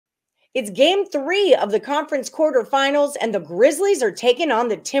It's game 3 of the conference quarterfinals, and the Grizzlies are taking on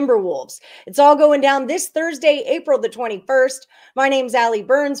the Timberwolves. It's all going down this Thursday, April the 21st. My name's Allie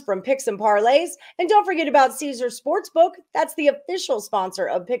Burns from Picks and Parlays. And don't forget about Caesar Sportsbook. That's the official sponsor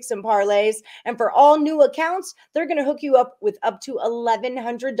of Picks and Parlays. And for all new accounts, they're going to hook you up with up to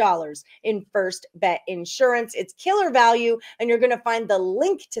 $1,100 in first bet insurance. It's killer value, and you're going to find the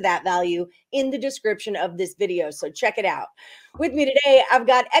link to that value in the description of this video. So check it out. With me today, I've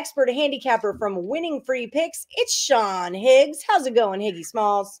got expert handicapper from Winning Free Picks. It's Sean Higgs. How's it going, Higgy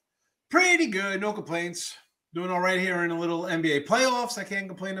Smalls? Pretty good. No complaints. Doing all right here in a little NBA playoffs. I can't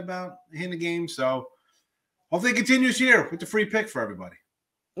complain about in the game. So hopefully it continues here with the free pick for everybody.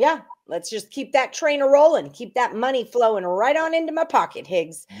 Yeah, let's just keep that train rolling. Keep that money flowing right on into my pocket,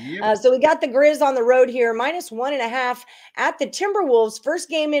 Higgs. Yep. So we got the Grizz on the road here, -1.5 at the Timberwolves. First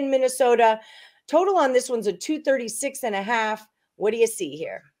game in Minnesota. Total on this one's a 236.5. What do you see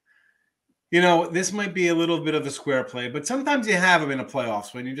here? You know, this might be a little bit of a square play, but sometimes you have them in the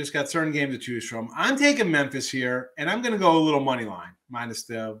playoffs when you just got certain games to choose from. I'm taking Memphis here, and I'm going to go a little money line, minus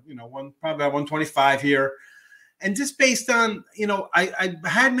the, probably about 125 here. And just based on, I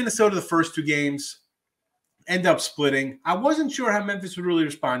had Minnesota the first 2 games, end up splitting. I wasn't sure how Memphis would really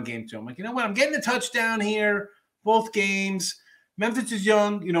respond game 2. I'm like, you know what? I'm getting a touchdown here, both games. Memphis is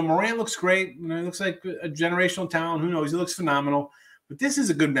young. Morant looks great. He looks like a generational talent. Who knows? He looks phenomenal. But this is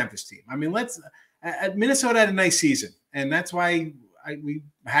a good Memphis team. I mean, Minnesota had a nice season, and that's why we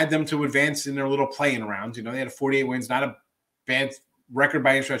had them to advance in their little playing rounds. They had a 48 wins, not a bad record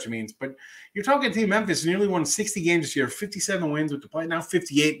by any stretch of means. But you're talking to Memphis, nearly won 60 games this year, 57 wins with the play, now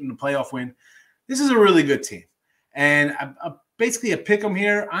 58 in the playoff win. This is a really good team. And basically a pick 'em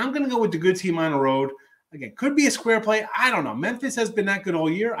here. I'm going to go with the good team on the road. Again, could be a square play. I don't know. Memphis has been that good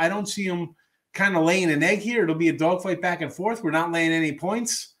all year. I don't see them kind of laying an egg here. It'll be a dogfight back and forth. We're not laying any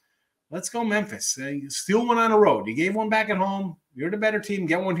points. Let's go Memphis. Steal one on the road. You gave one back at home. You're the better team.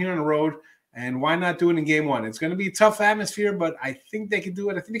 Get one here on the road. And why not do it in game 1? It's going to be a tough atmosphere, but I think they can do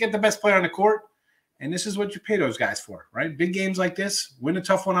it. I think they got the best player on the court. And this is what you pay those guys for, right? Big games like this, win a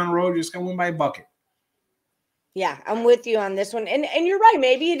tough one on the road. You're just going to win by a bucket. Yeah, I'm with you on this one. And you're right.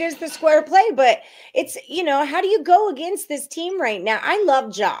 Maybe it is the square play, but it's, how do you go against this team right now? I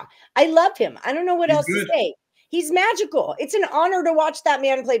love Ja. I love him. I don't know what else to say. He's magical. It's an honor to watch that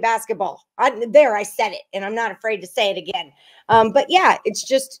man play basketball. I said it, and I'm not afraid to say it again. But yeah,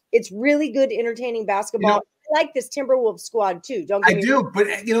 it's really good, entertaining basketball. I like this Timberwolves squad too. I do, but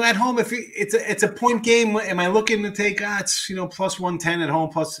at home, if it's a point game, am I looking to take it's plus 110 at home?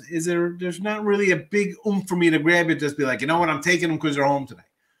 Plus, there's not really a big oomph for me to grab it. Just be like, what, I'm taking them because they're home today.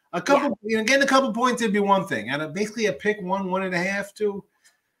 Getting a couple points would be one thing, and basically a pick 1.5, 2.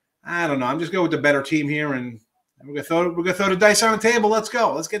 I don't know. I'm just going with the better team here, and we're gonna throw the dice on the table. Let's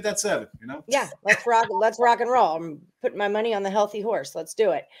go. Let's get that 7. Yeah, let's rock and roll. I'm putting my money on the healthy horse. Let's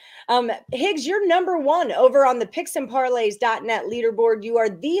do it. Higgs, you're number 1 over on the picksandparlays.net leaderboard. You are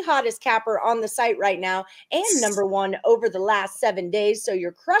the hottest capper on the site right now, and number 1 over the last 7 days. So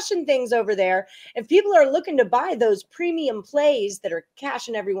you're crushing things over there. If people are looking to buy those premium plays that are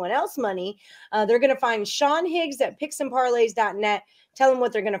cashing everyone else money, they're going to find Sean Higgs at picksandparlays.net. Tell them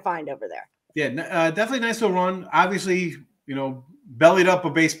what they're going to find over there. Yeah, definitely nice little run. Obviously, bellied up a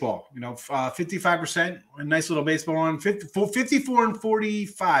baseball. 55%, a nice little baseball run. 54 and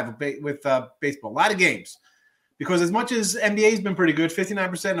 45 with baseball. A lot of games. Because as much as NBA's been pretty good,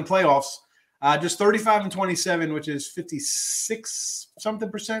 59% in the playoffs, just 35 and 27, which is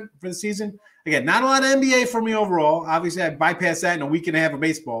 56-something% for the season. Again, not a lot of NBA for me overall. Obviously, I bypassed that in a week and a half of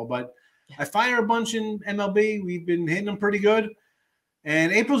baseball, but I fire a bunch in MLB. We've been hitting them pretty good.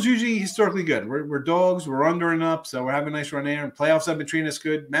 And April's usually historically good. We're dogs. We're under and up, so we're having a nice run there. And playoffs have been treating us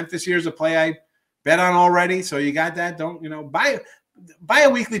good. Memphis here's a play I bet on already, so you got that. Don't buy a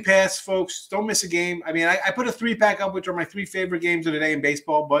weekly pass, folks. Don't miss a game. I mean, I put a 3-pack up, which are my 3 favorite games of the day in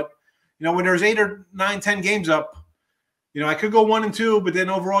baseball. But when there's 8 or 9, 10 games up, I could go 1 and 2, but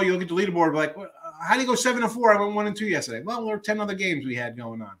then overall you look at the leaderboard, like, how do you go 7 and 4? I went 1 and 2 yesterday. Well, there were 10 other games we had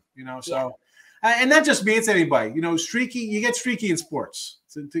going on. So. Yeah. And not just me, it's anybody. Streaky, you get streaky in sports.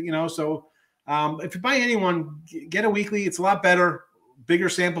 So if you buy anyone, get a weekly. It's a lot better, bigger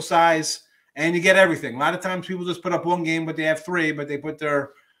sample size, and you get everything. A lot of times people just put up 1 game, but they have 3, but they put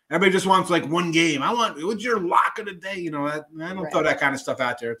everybody just wants like 1 game. What's your lock of the day? I don't throw that kind of stuff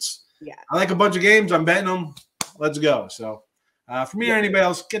out there. I like a bunch of games. I'm betting them. Let's go. So for me or anybody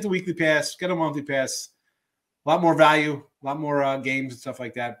else, get the weekly pass, get a monthly pass. A lot more value, a lot more games and stuff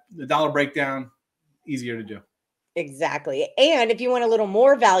like that. The dollar breakdown, easier to do. Exactly. And if you want a little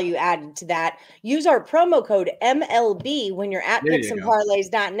more value added to that, use our promo code MLB when you're at There you go.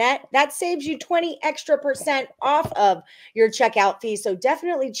 picksandparlays.net. That saves you 20 extra % off of your checkout fee. So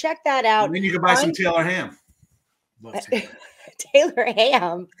definitely check that out. And then you can buy some Taylor ham. Love Taylor. Taylor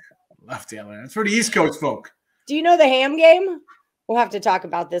ham. Love Taylor ham. It's for the East Coast folk. Do you know the ham game? We'll have to talk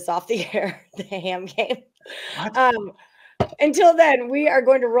about this off the air, the ham game. Until then, we are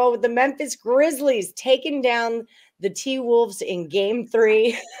going to roll with the Memphis Grizzlies taking down the T-Wolves in game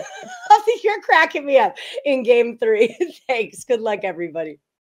 3. You're cracking me up in game 3. Thanks. Good luck, everybody.